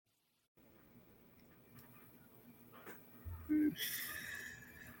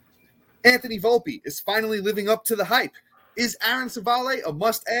Anthony Volpe is finally living up to the hype. Is Aaron Civale a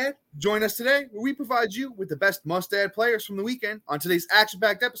must-add? Join us today where we provide you with the best must-add players from the weekend on today's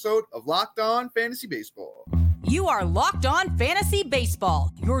action-packed episode of Locked On Fantasy Baseball. You are Locked On Fantasy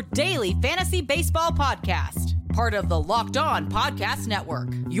Baseball, your daily fantasy baseball podcast. Part of the Locked On Podcast Network,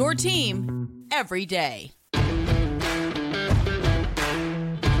 your team every day.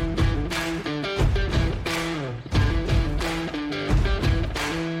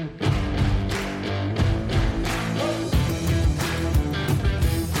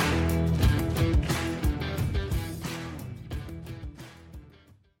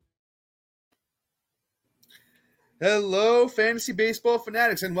 Hello, fantasy baseball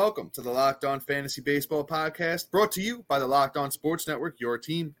fanatics, and welcome to the Locked On Fantasy Baseball podcast, brought to you by the Locked On Sports Network, your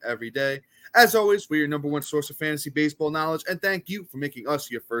team every day. As always, we're your number one source of fantasy baseball knowledge, and thank you for making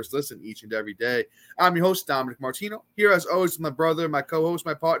us your first listen each and every day. I'm your host, Dominic Martino, here as always with my brother, my co-host,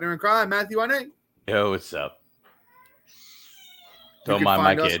 my partner in crime, Matthew Arnay. Yo, what's up? Don't mind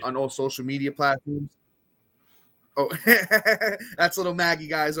my kid. On all social media platforms. Oh, that's little Maggie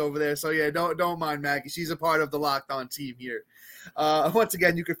guys over there. So yeah, don't mind Maggie. She's a part of the Locked On team here. Once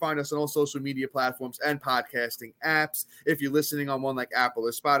again, you can find us on all social media platforms and podcasting apps. If you're listening on one like Apple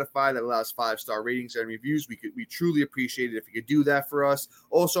or Spotify that allows 5-star ratings and reviews, we truly appreciate it if you could do that for us.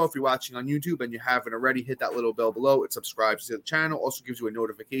 Also, if you're watching on YouTube and you haven't already, hit that little bell below. It subscribes to the channel. Also gives you a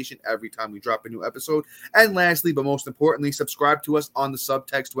notification every time we drop a new episode. And lastly, but most importantly, subscribe to us on the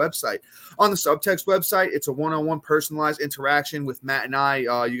Subtext website. On the Subtext website, it's a one-on-one personalized interaction with Matt and I.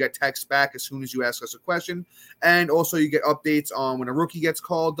 You get text back as soon as you ask us a question. And also you get updates on when a rookie gets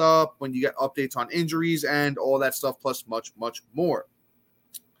called up, when you get updates on injuries and all that stuff, plus much, much more.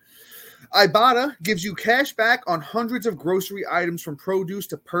 Ibotta gives you cash back on hundreds of grocery items from produce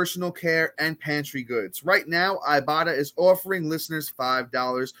to personal care and pantry goods. Right now, Ibotta is offering listeners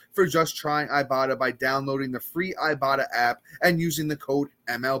 $5 for just trying Ibotta by downloading the free Ibotta app and using the code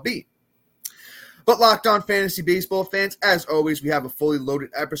MLB. But Locked On Fantasy Baseball fans, as always, we have a fully loaded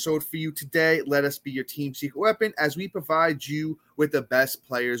episode for you today. Let us be your team secret weapon as we provide you with the best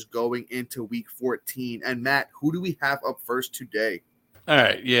players going into Week 14. And Matt, who do we have up first today? All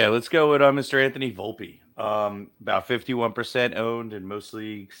right, yeah, let's go with Mr. Anthony Volpe. About 51% owned in most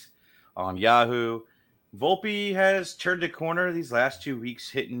leagues on Yahoo. Volpe has turned a corner these last 2 weeks,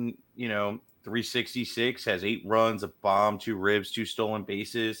 hitting 366, has 8 runs, a bomb, 2 ribs, 2 stolen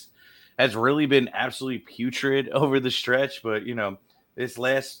bases. Has really been absolutely putrid over the stretch, but this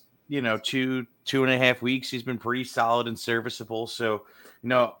last 2.5 weeks he's been pretty solid and serviceable. So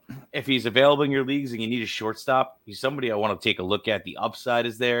if he's available in your leagues and you need a shortstop, he's somebody I want to take a look at. The upside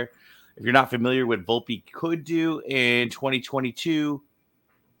is there. If you're not familiar with what Volpe could do in 2022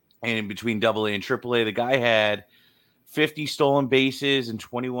 and in between AA and AAA, the guy had 50 stolen bases and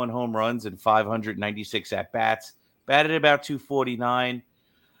 21 home runs and 596 at bats, batted about 249.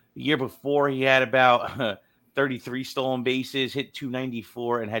 The year before, he had about 33 stolen bases, hit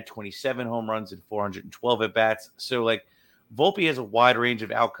 294, and had 27 home runs and 412 at-bats. So, Volpe has a wide range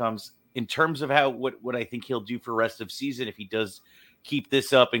of outcomes in terms of what I think he'll do for the rest of season if he does keep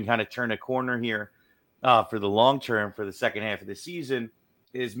this up and kind of turn a corner here for the long term for the second half of the season,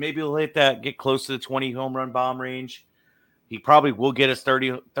 is maybe he'll get close to the 20 home run bomb range. He probably will get us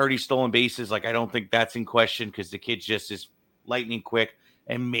 30 stolen bases. I don't think that's in question because the kid just is lightning quick.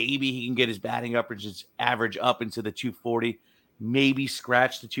 And maybe he can get his batting average up into the 240, maybe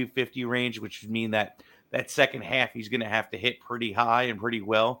scratch the 250 range, which would mean that second half he's going to have to hit pretty high and pretty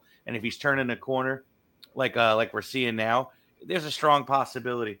well. And if he's turning a corner like we're seeing now, there's a strong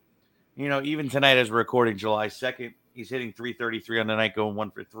possibility. Even tonight as we're recording July 2nd, he's hitting 333 on the night, going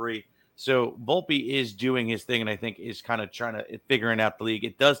 1 for 3. So Volpe is doing his thing, and I think is kind of figuring out the league.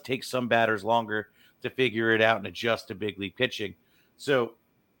 It does take some batters longer to figure it out and adjust to big league pitching. So,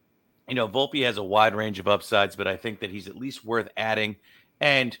 Volpe has a wide range of upsides, but I think that he's at least worth adding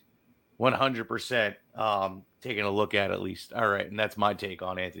and 100% taking a look at least. All right, and that's my take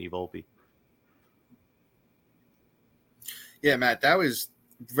on Anthony Volpe. Yeah, Matt, that was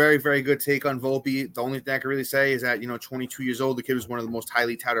very, very good take on Volpe. The only thing I can really say is that, 22 years old, the kid was one of the most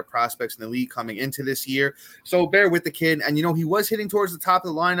highly touted prospects in the league coming into this year. So bear with the kid. And, he was hitting towards the top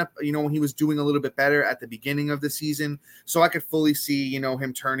of the lineup, when he was doing a little bit better at the beginning of the season. So I could fully see,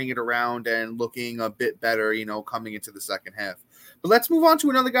 him turning it around and looking a bit better, coming into the second half. But let's move on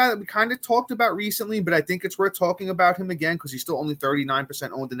to another guy that we kind of talked about recently, but I think it's worth talking about him again because he's still only 39%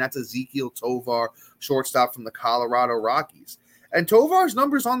 owned, and that's Ezequiel Tovar, shortstop from the Colorado Rockies. And Tovar's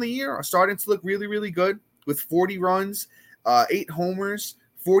numbers on the year are starting to look really, really good with 40 runs, 8 homers,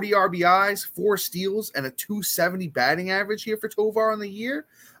 40 RBIs, 4 steals, and a 270 batting average here for Tovar on the year.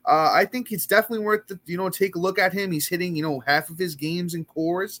 I think it's definitely worth take a look at him. He's hitting, half of his games in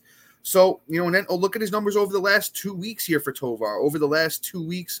cores. So, and then look at his numbers over the last 2 weeks here for Tovar. Over the last 2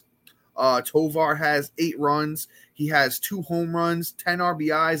 weeks, Tovar has 8 runs. He has 2 home runs, 10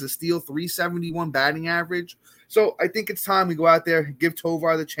 RBIs, a steal, 371 batting average. So I think it's time we go out there, give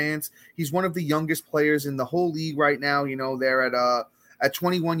Tovar the chance. He's one of the youngest players in the whole league right now. They're at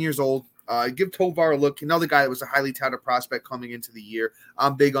 21 years old. Give Tovar a look. Another guy that was a highly touted prospect coming into the year.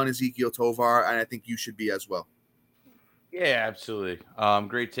 I'm big on Ezequiel Tovar, and I think you should be as well. Yeah, absolutely.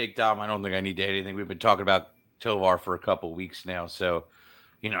 Great take, Dom. I don't think I need to add anything. We've been talking about Tovar for a couple weeks now, so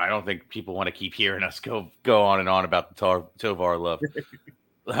I don't think people want to keep hearing us go on and on about the Tovar love.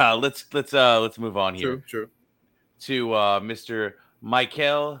 Let's move on here. True. To Mr.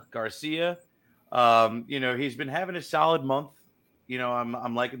 Michael Garcia. He's been having a solid month.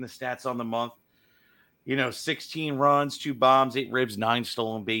 I'm liking the stats on the month. 16 runs, 2 bombs, 8 ribs, 9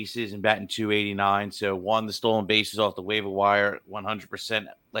 stolen bases, and batting .289. So the stolen bases off the waiver wire, 100%.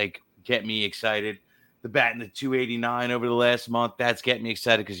 Get me excited. The batting the .289 over the last month, that's getting me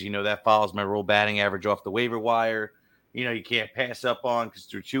excited because that follows my roll batting average off the waiver wire. You can't pass up on because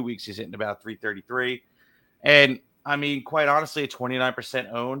through 2 weeks he's hitting about .333. And I mean, quite honestly, at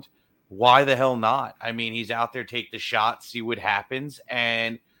 29% owned, why the hell not? I mean, he's out there, take the shot, see what happens.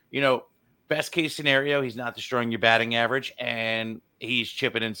 And, best case scenario, he's not destroying your batting average and he's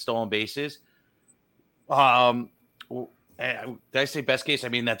chipping in stolen bases. Did I say best case? I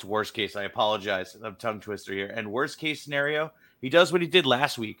mean, that's worst case. I apologize. I'm tongue twister here. And worst case scenario, he does what he did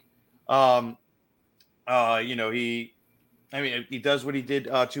last week. He does what he did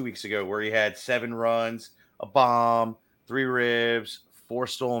 2 weeks ago where he had 7 runs, a bomb, 3 ribs, 4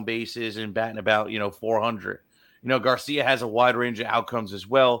 stolen bases, and batting about, 400. Garcia has a wide range of outcomes as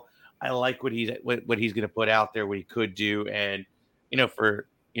well. I like what he's going to put out there, what he could do. And, for,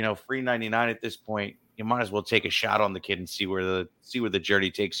 free 99 at this point, you might as well take a shot on the kid and see where the journey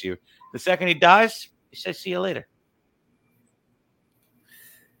takes you. The second he dies, he says, see you later.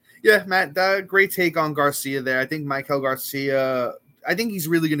 Yeah, Matt, great take on Garcia there. I think Michael Garcia, I think he's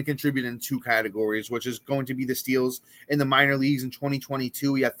really going to contribute in 2 categories, which is going to be the steals in the minor leagues. In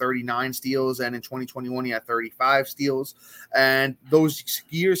 2022, he had 39 steals, and in 2021, he had 35 steals. And those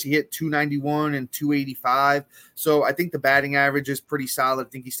years, he hit 291 and 285. So I think the batting average is pretty solid. I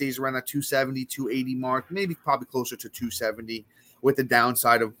think he stays around that 270, 280 mark, maybe probably closer to 270, with the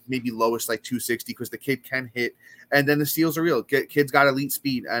downside of maybe lowest like 260 because the kid can hit. And then the steals are real. Kid's got elite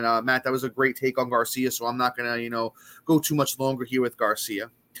speed. And Matt, that was a great take on Garcia, so I'm not going to, go too much longer here with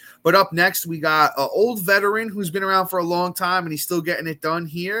Garcia. But up next, we got an old veteran who's been around for a long time, and he's still getting it done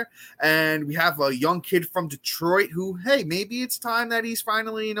here. And we have a young kid from Detroit who, hey, maybe it's time that he's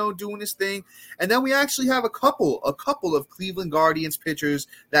finally, doing his thing. And then we actually have a couple of Cleveland Guardians pitchers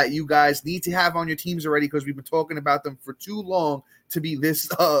that you guys need to have on your teams already because we've been talking about them for too long to be this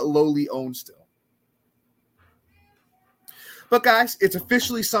lowly owned still. But guys, it's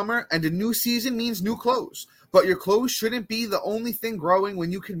officially summer, and a new season means new clothes. But your clothes shouldn't be the only thing growing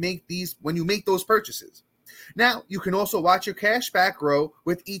when you make those purchases. Now, you can also watch your cash back grow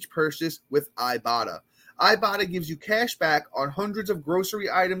with each purchase with Ibotta. Ibotta gives you cash back on hundreds of grocery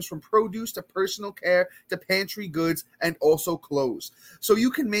items from produce to personal care to pantry goods and also clothes. So you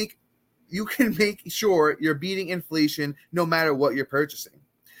can make sure you're beating inflation no matter what you're purchasing.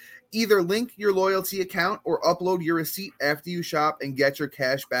 Either link your loyalty account or upload your receipt after you shop and get your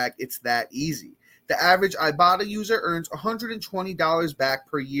cash back. It's that easy. The average Ibotta user earns $120 back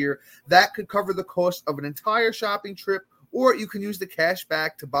per year. That could cover the cost of an entire shopping trip, or you can use the cash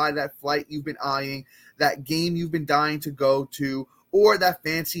back to buy that flight you've been eyeing, that game you've been dying to go to, or that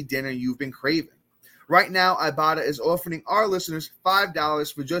fancy dinner you've been craving. Right now, Ibotta is offering our listeners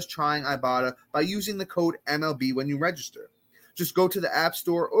 $5 for just trying Ibotta by using the code MLB when you register. Just go to the App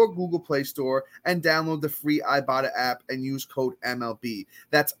Store or Google Play Store and download the free Ibotta app and use code MLB.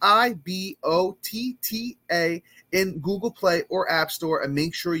 That's IBOTTA in Google Play or App Store, and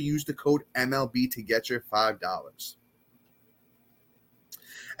make sure you use the code MLB to get your $5.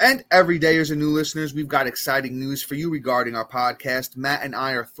 And every day, as a new listeners, we've got exciting news for you regarding our podcast. Matt and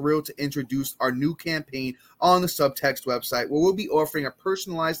I are thrilled to introduce our new campaign on the Subtext website, where we'll be offering a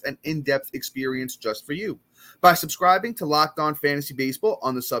personalized and in-depth experience just for you. By subscribing to Locked On Fantasy Baseball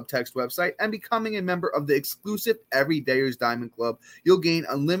on the Subtext website and becoming a member of the exclusive Everydayers Diamond Club, you'll gain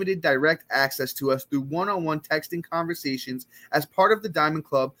unlimited direct access to us through one-on-one texting conversations. As part of the Diamond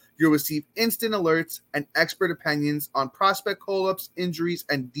Club, you'll receive instant alerts and expert opinions on prospect call-ups, injuries,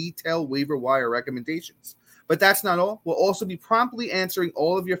 and detailed waiver wire recommendations. But that's not all. We'll also be promptly answering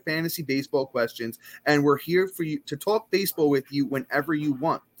all of your fantasy baseball questions, and we're here for you to talk baseball with you whenever you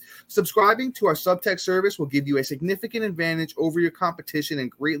want. Subscribing to our Subtext service will give you a significant advantage over your competition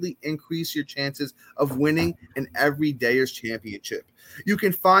and greatly increase your chances of winning an Everydayers Championship. You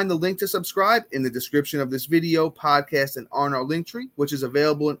can find the link to subscribe in the description of this video, podcast, and on our link tree, which is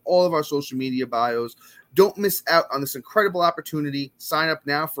available in all of our social media bios. Don't miss out on this incredible opportunity. Sign up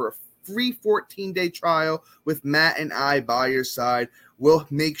now for a free 14-day trial with Matt and I by your side. We'll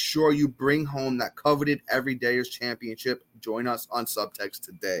make sure you bring home that coveted Everydayers Championship. Join us on Subtext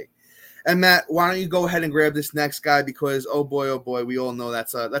today. And Matt, why don't you go ahead and grab this next guy, because oh boy, we all know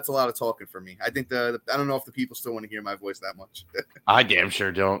that's a lot of talking for me. I think I don't know if the people still want to hear my voice that much. I damn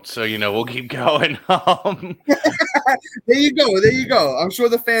sure don't. So we'll keep going. There you go. I'm sure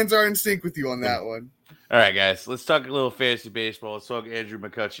the fans are in sync with you on that one. All right, guys, let's talk a little fantasy baseball. Let's talk Andrew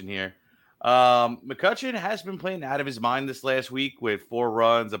McCutchen here. McCutchen has been playing out of his mind this last week with 4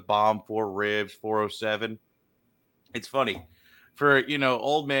 runs, a bomb, 4 ribs, 407. It's funny for,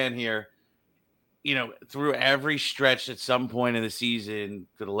 old man here, through every stretch at some point in the season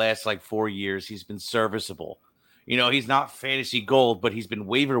for the last 4 years, he's been serviceable. He's not fantasy gold, but he's been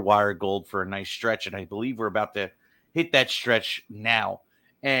waiver wire gold for a nice stretch. And I believe we're about to hit that stretch now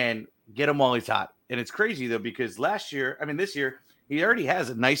and get him while he's hot. And it's crazy though, because this year, he already has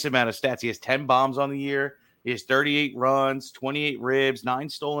a nice amount of stats. He has 10 bombs on the year. He has 38 runs, 28 ribs, 9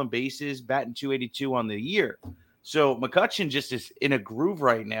 stolen bases, batting .282 on the year. So McCutchen just is in a groove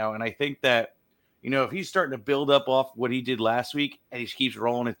right now. And I think that, if he's starting to build up off what he did last week and he keeps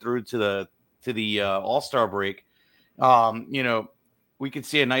rolling it through to the All-Star break, we could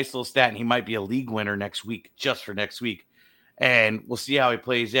see a nice little stat, and he might be a league winner next week, just for next week. And we'll see how he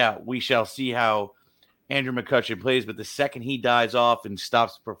plays out. We shall see how Andrew McCutchen plays, but the second he dies off and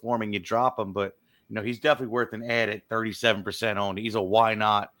stops performing, you drop him. But, he's definitely worth an ad at 37% owned. He's a why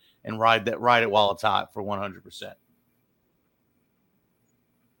not, and ride it while it's hot for 100%.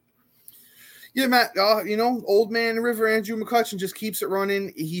 Yeah, Matt, old man River Andrew McCutchen just keeps it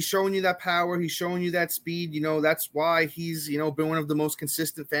running. He's showing you that power. He's showing you that speed. That's why he's, been one of the most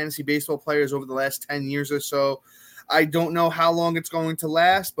consistent fantasy baseball players over the last 10 years or so. I don't know how long it's going to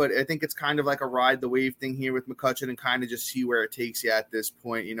last, but I think it's kind of like a ride the wave thing here with McCutchen and kind of just see where it takes you at this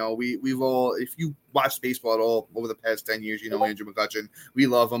point. We've all, if you watched baseball at all over the past 10 years, Andrew McCutchen, we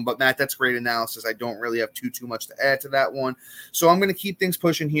love him. But Matt, that's great analysis. I don't really have too much to add to that one. So I'm going to keep things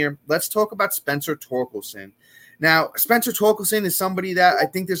pushing here. Let's talk about Spencer Torkelson. Now, Spencer Torkelson is somebody that I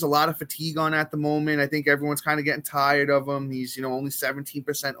think there's a lot of fatigue on at the moment. I think everyone's kind of getting tired of him. He's, only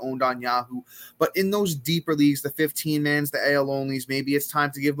 17% owned on Yahoo. But in those deeper leagues, the 15-mans, the AL onlys, maybe it's time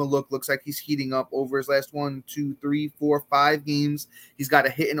to give him a look. Looks like he's heating up over his last 1, 2, 3, 4, 5 games. He's got a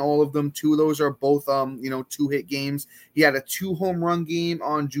hit in all of them. 2 of those are both, 2-hit games. He had a 2-home run game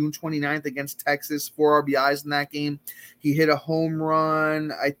on June 29th against Texas, 4 RBIs in that game. He hit a home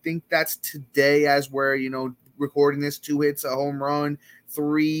run. I think that's today as we're, recording this, 2 hits, a home run,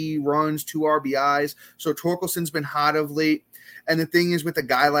 3 runs, 2 RBIs. So Torkelson's been hot of late. And the thing is with a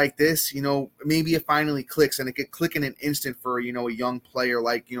guy like this, maybe it finally clicks, and it could click in an instant for, a young player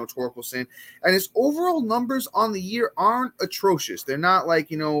like, Torkelson. And his overall numbers on the year aren't atrocious. They're not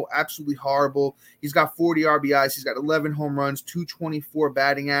absolutely horrible. He's got 40 RBIs. He's got 11 home runs, 224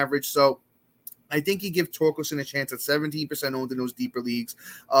 batting average. So I think you give Torkelson a chance at 17% owned in those deeper leagues.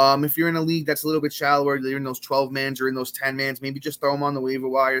 If you're in a league that's a little bit shallower, you're in those 12-mans or in those 10-mans, maybe just throw him on the waiver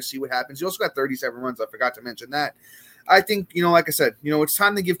wire, see what happens. He also got 37 runs. I forgot to mention that. I think, like I said, it's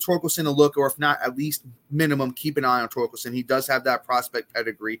time to give Torkelson a look, or if not, at least minimum, keep an eye on Torkelson. He does have that prospect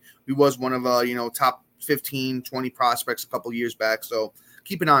pedigree. He was one of, top 15, 20 prospects a couple years back. So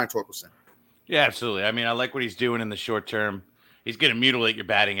keep an eye on Torkelson. Yeah, absolutely. I like what he's doing in the short term. He's going to mutilate your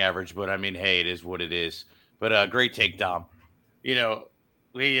batting average, but hey, it is what it is. But great take, Dom. Thank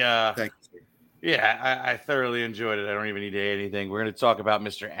you. Yeah, I thoroughly enjoyed it. I don't even need to add anything. We're going to talk about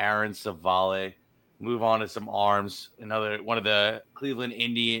Mr. Aaron Savale. Move on to some arms. Another one of the Cleveland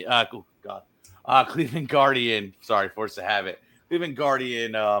Cleveland Guardian. Sorry, forced to have it. Cleveland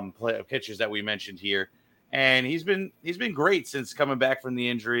Guardian pitchers that we mentioned here, and he's been great since coming back from the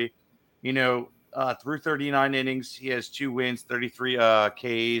injury. Through 39 innings, he has 2 wins, 33 Ks,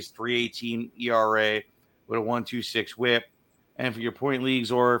 3.18 ERA with a 1.26 WHIP. And for your point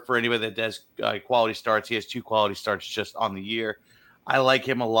leagues or for anybody that does quality starts, he has 2 quality starts just on the year. I like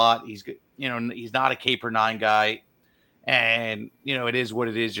him a lot. He's not a K per 9 guy, and it is what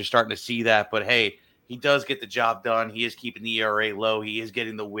it is. You're starting to see that, but hey, he does get the job done. He is keeping the ERA low. He is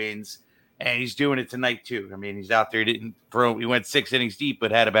getting the wins, and he's doing it tonight too. He's out there. He went 6 innings deep,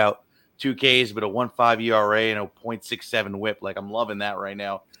 but had about 2 Ks, but a 1.5 ERA and a 0.67 WHIP. Like, I'm loving that right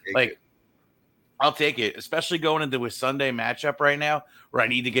now. I'll take it, especially going into a Sunday matchup right now where I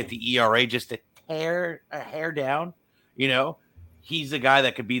need to get the ERA just a hair down. You know, he's the guy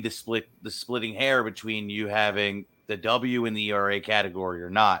that could be the splitting hair between you having the W in the ERA category or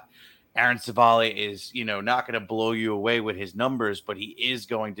not. Aaron Civale is, not going to blow you away with his numbers, but he is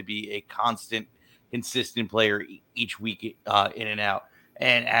going to be a consistent player each week in and out.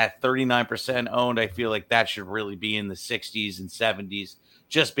 And at 39% owned, I feel like that should really be in the 60s and 70s,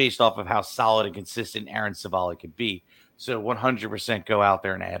 just based off of how solid and consistent Aaron Civale could be. So 100% go out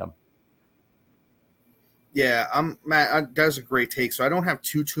there and add him. Yeah, Matt, that's a great take. So I don't have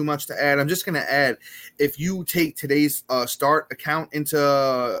too much to add. I'm just going to add, if you take today's start account into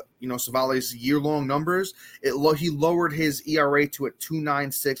Civale's year-long numbers, he lowered his ERA to a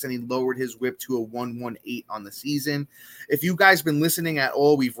 2.96 and he lowered his WHIP to a 1.18 on the season. If you guys been listening at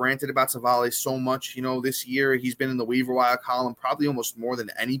all, we've ranted about Civale so much. This year he's been in the waiver wire column probably almost more than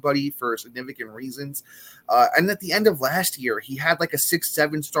anybody for significant reasons. And at the end of last year, he had like a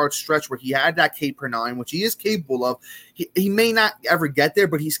 6-7 start stretch where he had that K per 9, which he is capable of. He may not ever get there,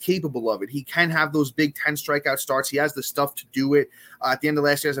 but he's capable of it. He can have those big 10 strikeout starts. He has the stuff to do it. At the end of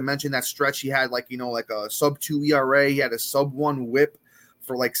last year, as I mentioned, that stretch, he had like a sub-2 ERA. He had a sub-1 WHIP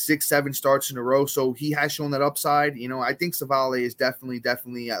for like 6-7 starts in a row. So he has shown that upside. I think Civale is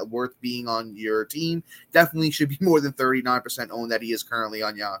definitely worth being on your team. Definitely should be more than 39% owned that he is currently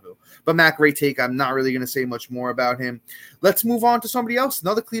on Yahoo. But Matt, great take. I'm not really going to say much more about him. Let's move on to somebody else.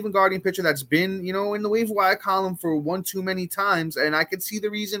 Another Cleveland Guardian pitcher that's been, in the waiver wire column for one too many times. And I could see the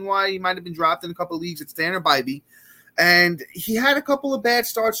reason why he might have been dropped in a couple of leagues. It's Tanner Bibee. And he had a couple of bad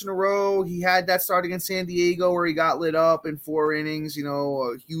starts in a row. He had that start against San Diego where he got lit up in 4 innings,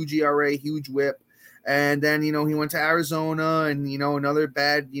 a huge ERA, huge WHIP. And then, he went to Arizona and, another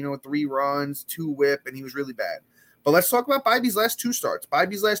bad, 3 runs, 2 WHIP, and he was really bad. But let's talk about Bibee's last 2 starts.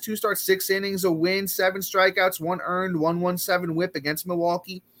 Bibee's last 2 starts, 6 innings, a win, 7 strikeouts, 1 earned, 1.17 WHIP against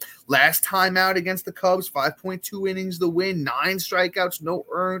Milwaukee. Last time out against the Cubs, 5.2 innings, the win, 9 strikeouts, no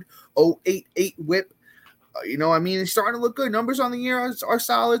earned, 0.88 WHIP. He's starting to look good. Numbers on the year are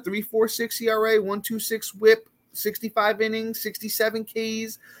solid. 3.46 ERA, 1.26 WHIP, 65 innings, 67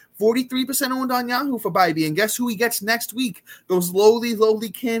 Ks, 43% owned on Yahoo for Bibee. And guess who he gets next week? Those lowly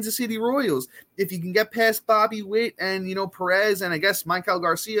Kansas City Royals. If you can get past Bobby Witt and, Perez and I guess Michael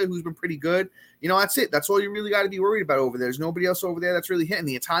Garcia, who's been pretty good, that's it. That's all you really got to be worried about over there. There's nobody else over there that's really hitting.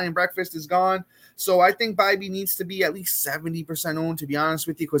 The Italian breakfast is gone. So I think Bibee needs to be at least 70% owned, to be honest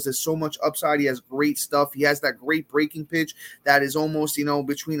with you, because there's so much upside. He has great stuff. He has that great breaking pitch that is almost,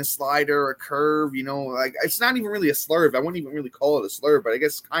 between a slider, a curve, like it's not even really a slurve. I wouldn't even really call it a slurve, but I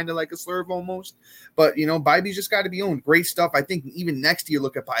guess kind of like a slurve almost. But, Bibee's just got to be owned. Great stuff. I think even next year,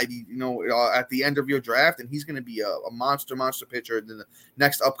 look at Bibee, at the end of your draft, and he's going to be a monster pitcher in the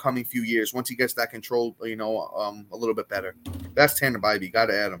next upcoming few years once he gets that control, a little bit better. That's Tanner Bibee. Got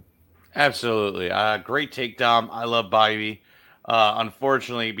to add him. Absolutely. Great take, Dom. I love Bibee.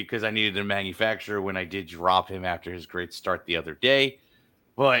 Unfortunately, because I needed a manufacturer when I did drop him after his great start the other day.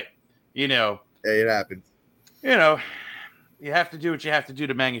 But, hey, it happens. You have to do what you have to do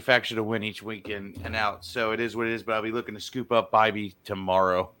to manufacture to win each week and out. So it is what it is, but I'll be looking to scoop up Bibee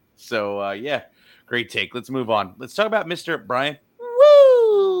tomorrow. So, great take. Let's move on. Let's talk about Mr. Brian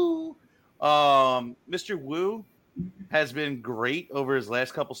Woo. Mr. Woo has been great over his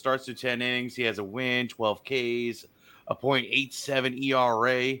last couple starts to 10 innings. He has a win, 12 Ks, a 0.87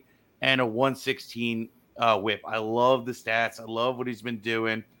 ERA, and a 1.16 WHIP. I love the stats. I love what he's been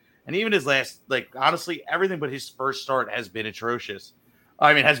doing. And even his last, honestly, everything but his first start has been atrocious.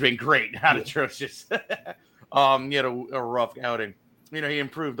 Has been great, not atrocious. He had a rough outing. He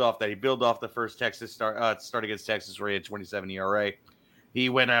improved off that. He built off the first Texas start against Texas where he had 27 ERA. He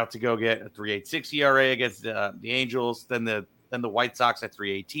went out to go get a 3.86 ERA against the Angels, then the White Sox at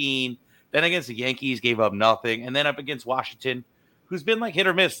 3.18, then against the Yankees gave up nothing, and then up against Washington, who's been like hit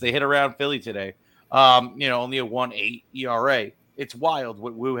or miss. They hit around Philly today. Only a 1.8 ERA. It's wild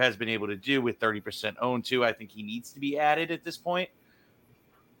what Woo has been able to do with 30% owned too. I think he needs to be added at this point.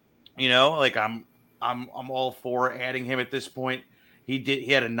 I'm all for adding him at this point. He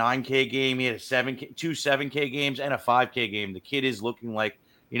had a 9K game. He had two 7K games and a 5K game. The kid is looking like,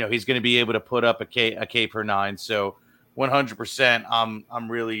 he's going to be able to put up a K per 9. So 100%,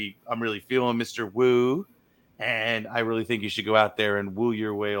 I'm really feeling Mr. Woo. And I really think you should go out there and woo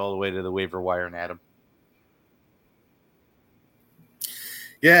your way all the way to the waiver wire and add him.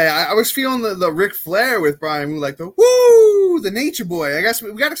 Yeah, I was feeling the Ric Flair with Brian Woo, like the woo, the nature boy. I guess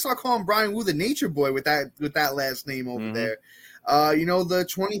we got to start calling Brian Woo the nature boy with that last name over there. The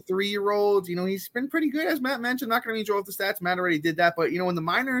 23-year-old, he's been pretty good, as Matt mentioned. Not going to read you off the stats. Matt already did that. But, in the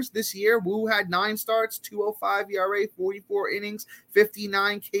minors this year, Wu had 9 starts, 2.05 ERA, 44 innings,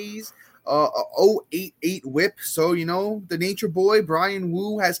 59 Ks, 0.88 whip. So, the nature boy, Brian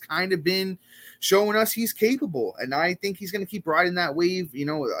Wu, has kind of been showing us he's capable. And I think he's going to keep riding that wave.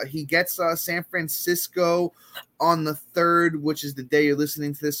 He gets San Francisco on the 3rd, which is the day you're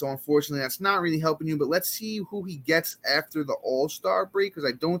listening to this. So unfortunately, that's not really helping you. But let's see who he gets after the All-Star break, because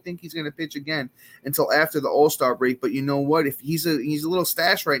I don't think he's going to pitch again until after the All-Star break. But you know what? If he's a little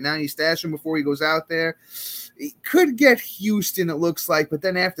stash right now, you stash him before he goes out there. He could get Houston, it looks like, but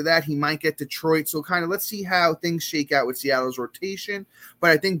then after that, he might get Detroit. So kind of let's see how things shake out with Seattle's rotation. But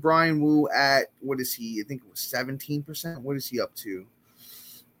I think Brian Wu at, what is he? I think it was 17%. What is he up to?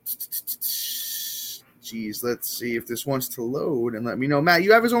 Jeez, let's see if this wants to load and let me know. Matt,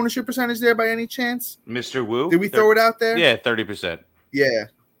 you have his ownership percentage there by any chance? Mr. Wu? Did we throw it out there? Yeah, 30%. Yeah.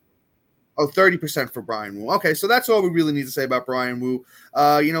 Oh, 30% for Brian Wu. Okay, so that's all we really need to say about Brian Wu.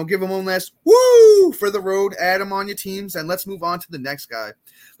 Give him one last woo for the road. Add him on your teams, and let's move on to the next guy.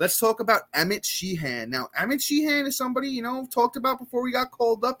 Let's talk about Emmett Sheehan. Now, Emmett Sheehan is somebody, talked about before we got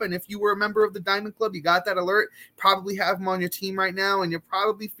called up, and if you were a member of the Diamond Club, you got that alert. Probably have him on your team right now, and you're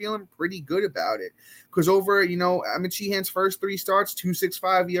probably feeling pretty good about it. Because over, Emmett Sheehan's first 3 starts,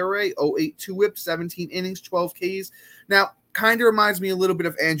 2.65 ERA, 0.82 whip, 17 innings, 12 Ks. Now, kind of reminds me a little bit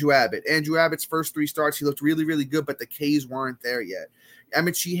of Andrew Abbott. Andrew Abbott's first 3 starts, he looked really, really good, but the Ks weren't there yet.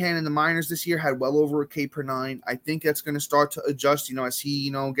 Emmett Sheehan in the minors this year had well over a K per 9. I think that's going to start to adjust, as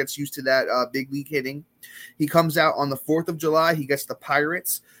he, gets used to that big league hitting. He comes out on the 4th of July. He gets the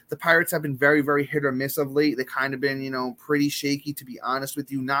Pirates. The Pirates have been very, very hit or miss of late. They kind of been, pretty shaky, to be honest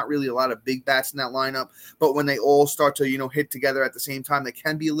with you. Not really a lot of big bats in that lineup. But when they all start to, hit together at the same time, they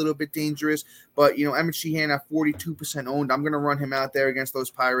can be a little bit dangerous. But, Emmett Sheehan at 42% owned. I'm going to run him out there against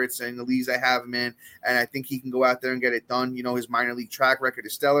those Pirates and the leagues I have him in. And I think he can go out there and get it done. His minor league track record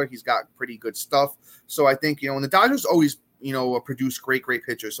is stellar. He's got pretty good stuff. So I think, and the Dodgers always produce great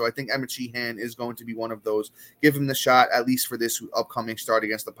pitchers. So I think Emmett Sheehan is going to be one of those. Give him the shot, at least for this upcoming start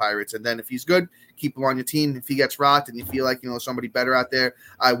against the Pirates. And then if he's good, keep him on your team. If he gets rocked and you feel like, somebody better out there,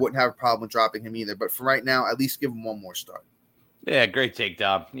 I wouldn't have a problem dropping him either. But for right now, at least give him one more start. Yeah, great take,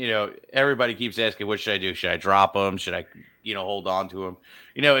 Dom. Everybody keeps asking, what should I do? Should I drop him? Should I, hold on to him?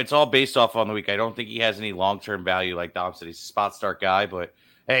 It's all based off on the week. I don't think he has any long-term value. Like Dom said, he's a spot start guy. But,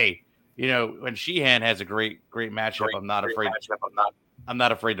 hey, when Sheehan has a great matchup, I'm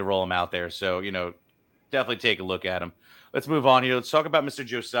not afraid to roll him out there. So, definitely take a look at him. Let's move on here. Let's talk about Mr.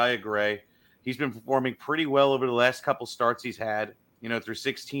 Josiah Gray. He's been performing pretty well over the last couple starts he's had, through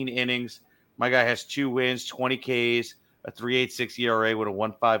 16 innings. My guy has 2 wins, 20 Ks, a 3.86 ERA with a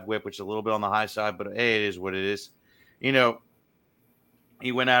 1.5 whip, which is a little bit on the high side, but hey, it is what it is.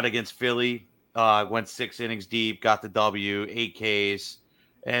 He went out against Philly, went 6 innings deep, got the W, 8 Ks,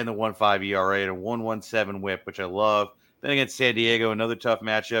 and the 1.5 ERA and a 1.17 whip, which I love. Then against San Diego, another tough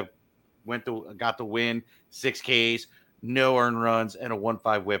matchup. Got the win, 6 Ks, no earned runs, and a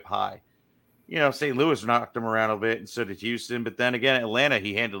 1.5 whip high. St. Louis knocked him around a bit, and so did Houston. But then again, Atlanta,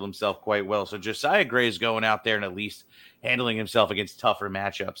 he handled himself quite well. So Josiah Gray is going out there and at least handling himself against tougher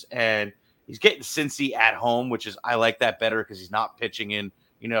matchups. And he's getting Cincy at home, which is, I like that better because he's not pitching in,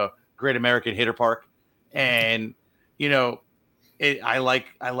 Great American Hitter Park. And, I like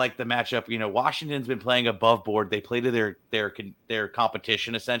the matchup. Washington's been playing above board. They play to their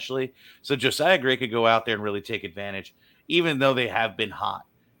competition essentially. So Josiah Gray could go out there and really take advantage, even though they have been hot.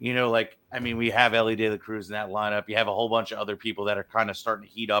 We have Ellie De La Cruz in that lineup. You have a whole bunch of other people that are kind of starting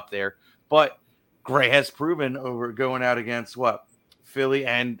to heat up there. But Gray has proven over going out against Philly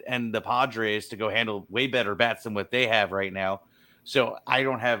and the Padres to go handle way better bats than what they have right now. So I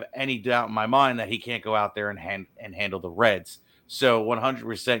don't have any doubt in my mind that he can't go out there and handle the Reds. So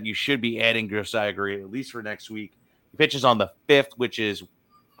 100%, you should be adding Josiah Gray at least for next week. He pitches on the 5th, which is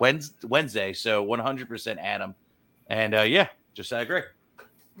Wednesday. So 100% add him. And Josiah Gray.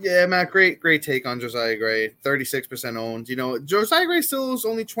 Yeah, Matt, great take on Josiah Gray. 36% owned. Josiah Gray still is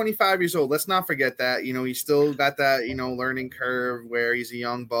only 25 years old. Let's not forget that. He's still got that, learning curve where he's a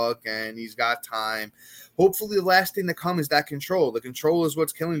young buck and he's got time. Hopefully the last thing to come is that control. The control is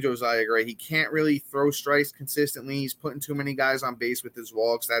what's killing Josiah Gray. He can't really throw strikes consistently. He's putting too many guys on base with his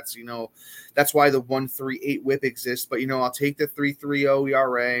walks. That's, that's why the 1.38 whip exists. But, I'll take the 3.30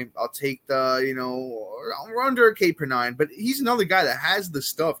 ERA. I'll take the, under a K per 9. But he's another guy that has the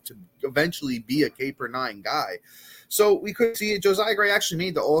stuff to eventually be a K per 9 guy. So we could see it. Josiah Gray actually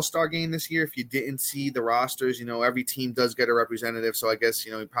made the All-Star game this year. If you didn't see the rosters, every team does get a representative. So I guess,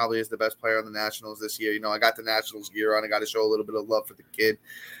 he probably is the best player on the Nationals this year. I got the Nationals gear on. I got to show a little bit of love for the kid.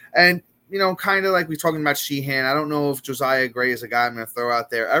 And, kind of like we're talking about Sheehan, I don't know if Josiah Gray is a guy I'm going to throw out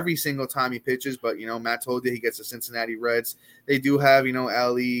there every single time he pitches, but, Matt told you he gets the Cincinnati Reds. They do have,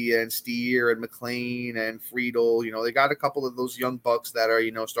 Ellie and Steer and McLean and Friedel. They got a couple of those young bucks that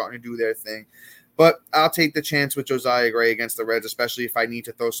are, starting to do their thing. But I'll take the chance with Josiah Gray against the Reds, especially if I need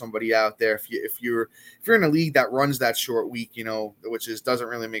to throw somebody out there. If you're in a league that runs that short week, which doesn't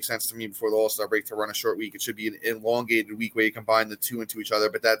really make sense to me before the All-Star break to run a short week. It should be an elongated week where you combine the two into each other.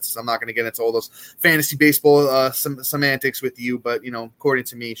 But I'm not going to get into all those fantasy baseball semantics with you. But according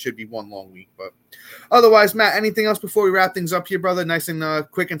to me, it should be one long week. But otherwise, Matt, anything else before we wrap things up here, brother? Nice and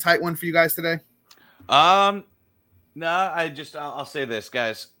quick and tight one for you guys today. No, I'll say this,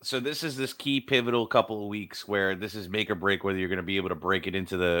 guys. So this is this key pivotal couple of weeks where this is make or break whether you're going to be able to break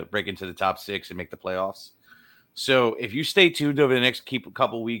into the top 6 and make the playoffs. So if you stay tuned over the next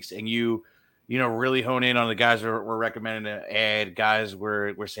couple of weeks and you really hone in on the guys we're recommending to add, guys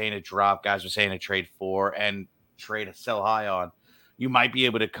we're saying to drop, guys we're saying to trade for and trade to sell high on, you might be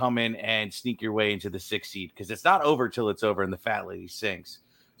able to come in and sneak your way into the 6th seed because it's not over till it's over and the fat lady sings.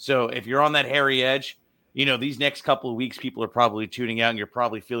 So if you're on that hairy edge, these next couple of weeks, people are probably tuning out and you're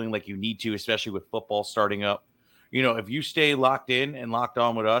probably feeling like you need to, especially with football starting up. If you stay locked in and locked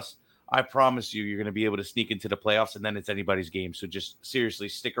on with us, I promise you're going to be able to sneak into the playoffs and then it's anybody's game. So just seriously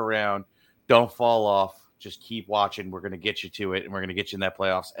stick around. Don't fall off. Just keep watching. We're going to get you to it and we're going to get you in that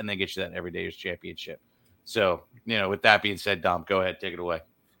playoffs and then get you that everydayers championship. So, with that being said, Dom, go ahead, take it away.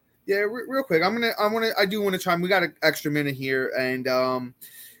 Yeah, real quick. I do want to chime. We got an extra minute here and,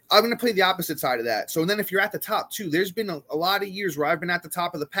 I'm going to play the opposite side of that. So then if you're at the top too, there's been a lot of years where I've been at the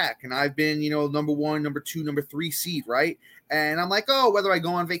top of the pack and I've been, number 1, number 2, number 3 seed, right? And I'm like, whether I go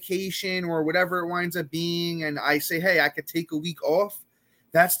on vacation or whatever it winds up being, and I say, hey, I could take a week off.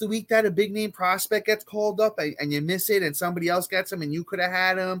 That's the week that a big name prospect gets called up and you miss it and somebody else gets him and you could have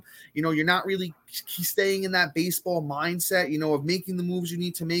had him. You're not really staying in that baseball mindset, of making the moves you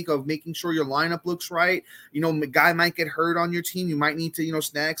need to make, of making sure your lineup looks right. A guy might get hurt on your team. You might need to,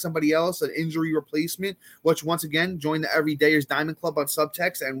 snag somebody else, an injury replacement, which once again, join the Everydayers Diamond Club on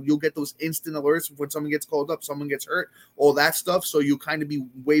Subtext and you'll get those instant alerts when someone gets called up, someone gets hurt, all that stuff. So you'll kind of be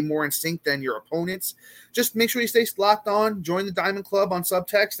way more in sync than your opponents. Just make sure you stay locked on, join the Diamond Club on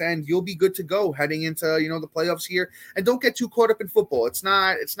Subtext, and you'll be good to go heading into, the playoffs here. And don't get too caught up in football. It's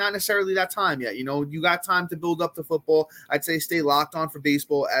not necessarily that time yet. You got time to build up to football. I'd say stay locked on for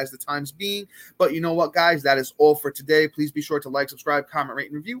baseball as the time's being. But you know what, guys? That is all for today. Please be sure to like, subscribe, comment, rate,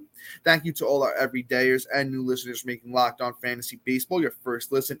 and review. Thank you to all our everydayers and new listeners making Locked On Fantasy Baseball your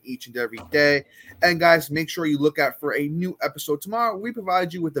first listen each and every day. And guys, make sure you look out for a new episode tomorrow. We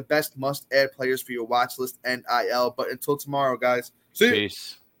provide you with the best must-add players for your watch list and IL. But until tomorrow, guys, see you.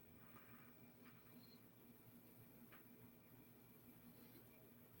 Peace.